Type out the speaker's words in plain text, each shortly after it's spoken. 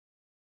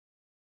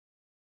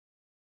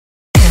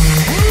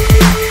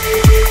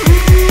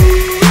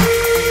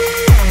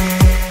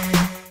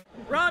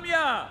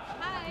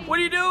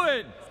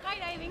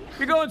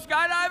You're going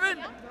skydiving?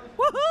 Yeah.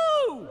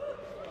 Woohoo!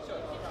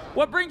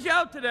 What brings you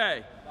out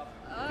today?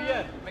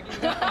 Fear.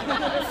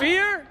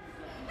 Fear?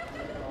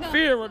 No.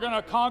 Fear. We're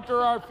gonna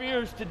conquer our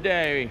fears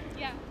today.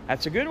 Yeah.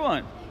 That's a good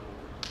one.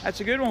 That's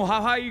a good one.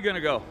 How high are you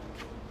gonna go?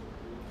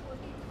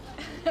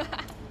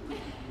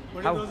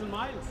 20,000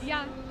 miles.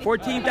 Yeah.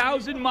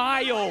 14,000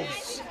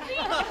 miles.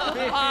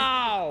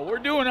 Wow, we're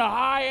doing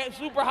a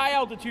super high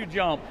altitude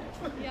jump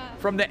Yeah.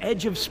 from the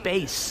edge of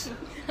space.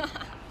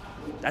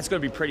 That's gonna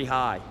be pretty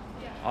high.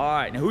 All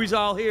right, now who's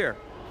all here?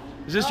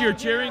 Is this your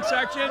cheering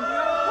section?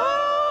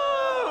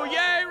 Woo!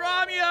 Yay,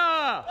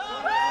 Ramya!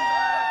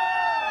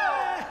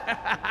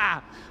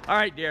 All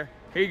right, dear,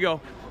 here you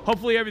go.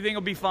 Hopefully everything will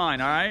be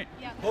fine, all right?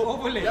 Yeah.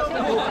 Hopefully.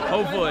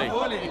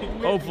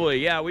 Hopefully,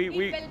 yeah, It will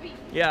be.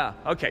 yeah,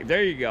 okay,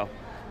 there you go.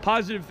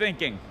 Positive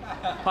thinking,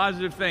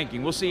 positive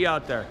thinking. We'll see you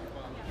out there.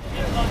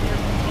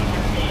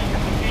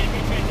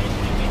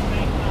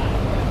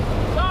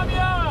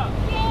 Ramya!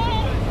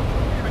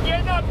 We're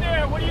getting up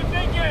there, what are you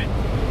thinking?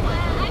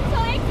 I'm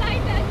so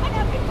excited. I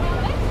have been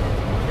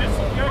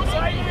nervous. You're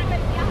excited?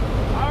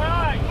 Yeah. All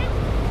right.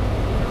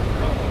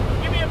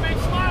 Give me a big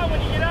smile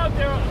when you get out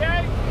there,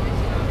 okay?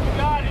 You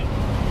got it.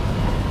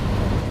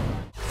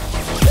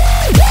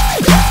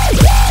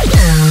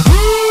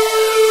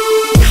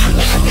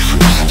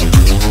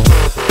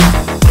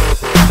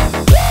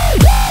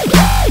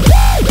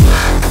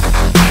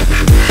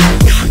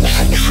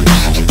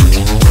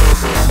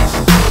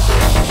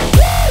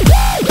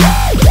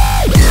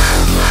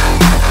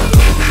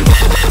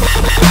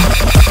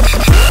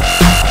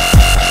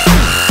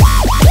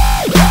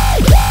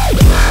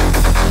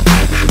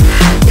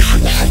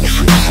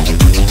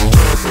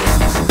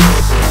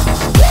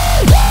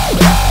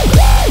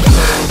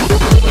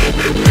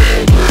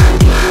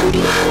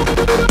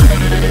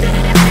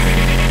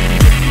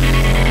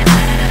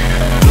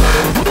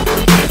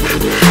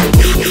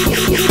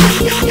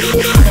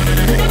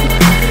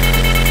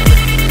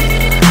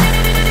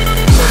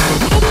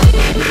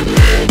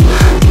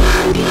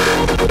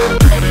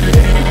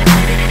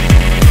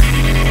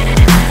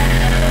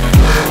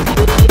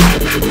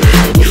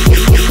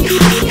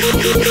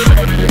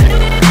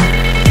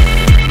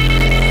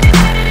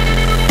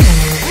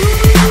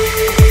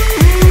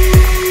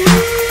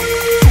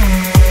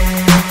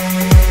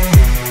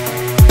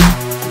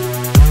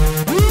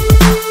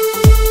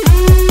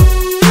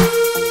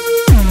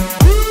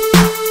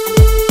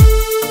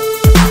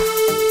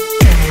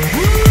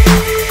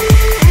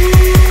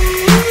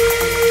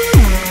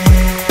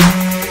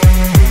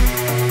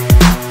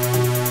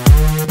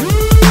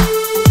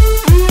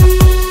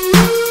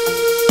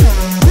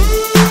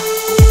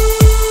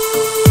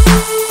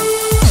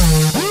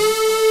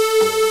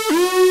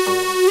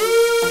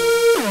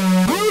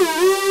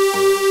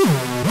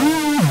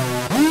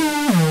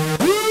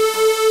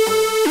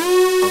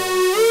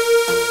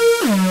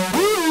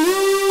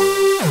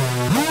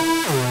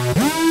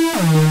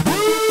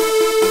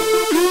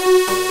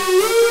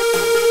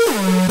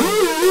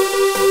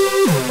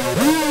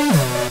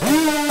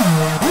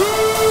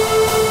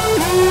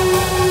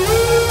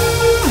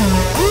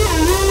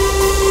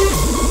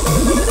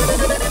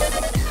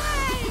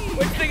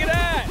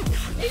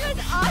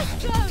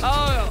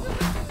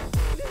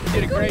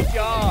 Great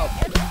job.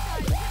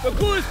 The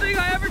coolest thing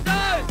I ever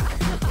done.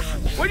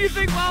 What do you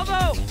think,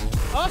 Waldo?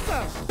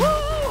 Awesome. Woo!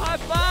 High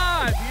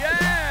five!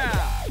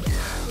 Yeah!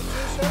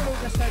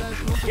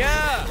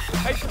 Yeah!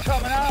 Thanks for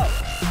coming out.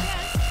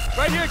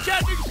 Right here at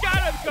Chattanooga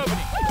Skydiving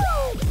Company.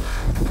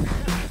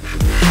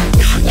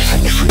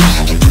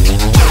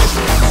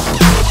 Woo!